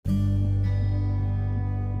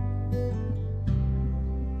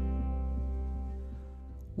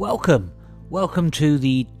Welcome to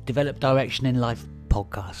the Develop Direction in Life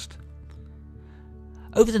podcast.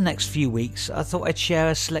 Over the next few weeks, I thought I'd share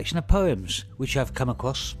a selection of poems which I've come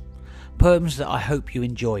across, poems that I hope you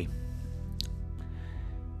enjoy.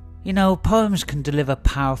 You know, poems can deliver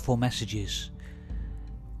powerful messages.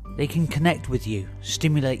 They can connect with you,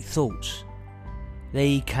 stimulate thoughts.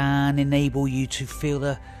 They can enable you to feel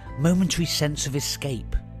a momentary sense of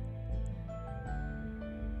escape.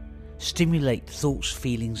 Stimulate thoughts,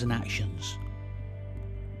 feelings and actions.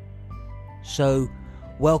 So,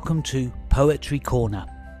 welcome to Poetry Corner.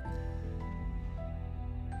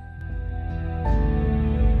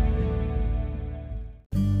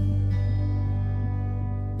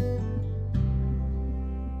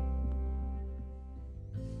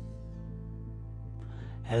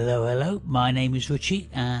 Hello, my name is Richie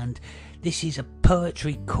and this is a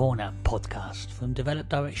Poetry Corner podcast from Develop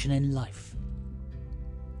Direction in Life.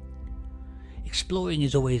 Exploring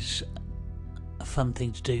is always a fun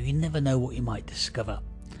thing to do. You never know what you might discover.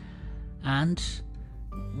 And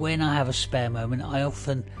when I have a spare moment, I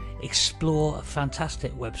often explore a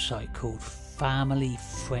fantastic website called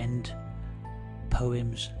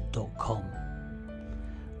familyfriendpoems.com,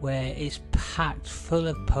 where it's packed full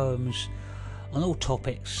of poems on all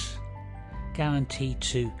topics, guaranteed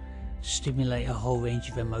to stimulate a whole range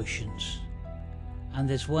of emotions. And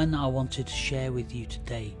there's one I wanted to share with you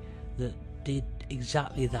today that did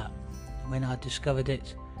exactly that when I discovered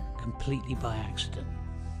it completely by accident.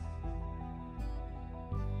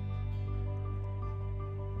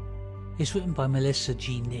 It's written by Melissa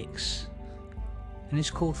G. Nix and it's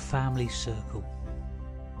called Family Circle,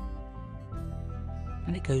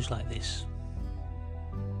 and it goes like this.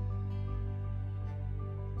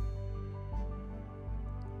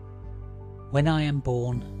 When I am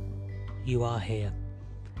born, you are here.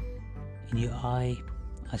 In your eye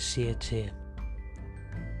I see a tear.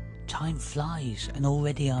 Time flies and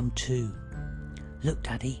already I'm 2. Look,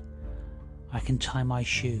 Daddy, I can tie my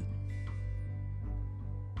shoe.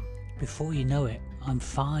 Before you know it, I'm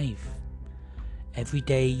 5. Every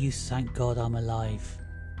day you thank God I'm alive.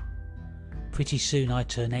 Pretty soon I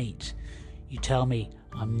turn 8. You tell me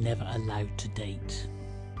I'm never allowed to date.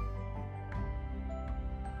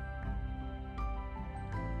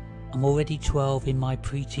 I'm already 12 in my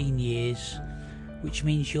preteen years, which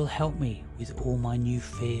means you'll help me with all my new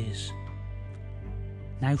fears.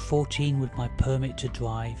 Now 14 with my permit to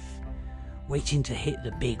drive, waiting to hit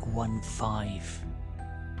the big 1-5.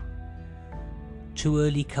 Too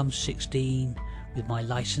early comes 16 with my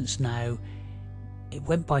licence now. It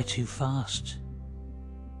went by too fast.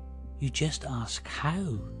 You just ask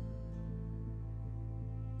how.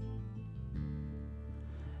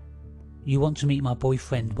 You want to meet my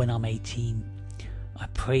boyfriend when I'm 18. I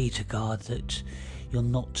pray to God that you're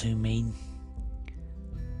not too mean.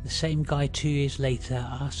 The same guy 2 years later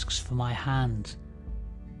asks for my hand.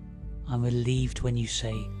 I'm relieved when you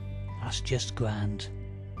say, that's just grand.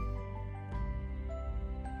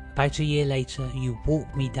 About a year later, you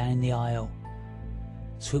walk me down the aisle.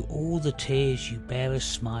 Through all the tears, you bear a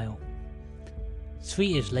smile. 3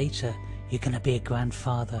 years later, you're going to be a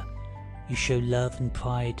grandfather. You show love and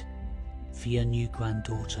pride for your new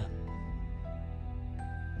granddaughter.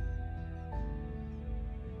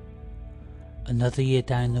 Another year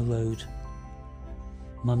down the road,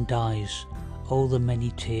 Mum dies, all the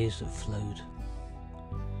many tears that flowed.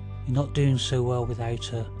 You're not doing so well without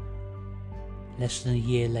her. Less than a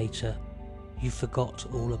year later, you forgot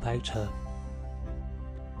all about her.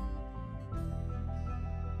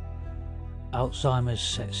 Alzheimer's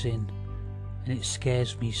sets in, and it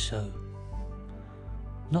scares me so.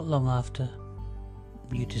 Not long after,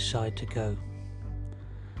 you decide to go.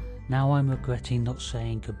 Now I'm regretting not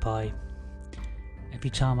saying goodbye. Every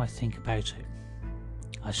time I think about it,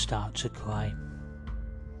 I start to cry.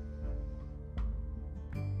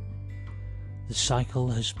 The cycle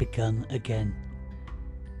has begun again.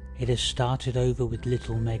 It has started over with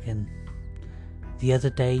little Megan. The other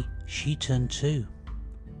day she turned 2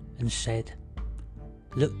 and said,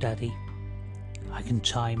 "Look, Daddy, I can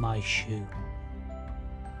tie my shoe."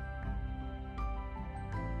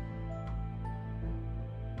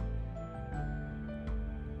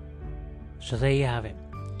 So there you have it.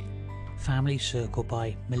 Family Circle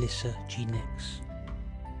by Melissa G. Nix.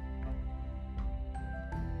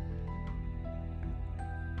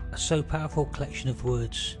 A so powerful collection of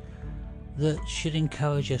words that should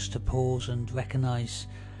encourage us to pause and recognise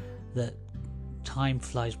that time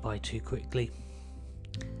flies by too quickly.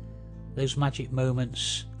 Those magic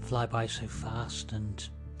moments fly by so fast and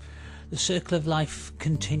the circle of life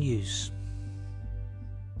continues.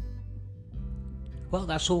 Well,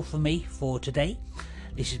 that's all for me for today.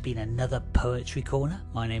 This has been another Poetry Corner.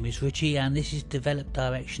 My name is Richie and this is Develop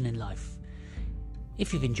Direction in Life.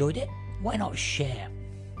 If you've enjoyed it, why not share?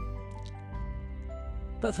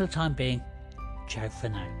 But for the time being, ciao for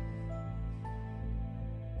now.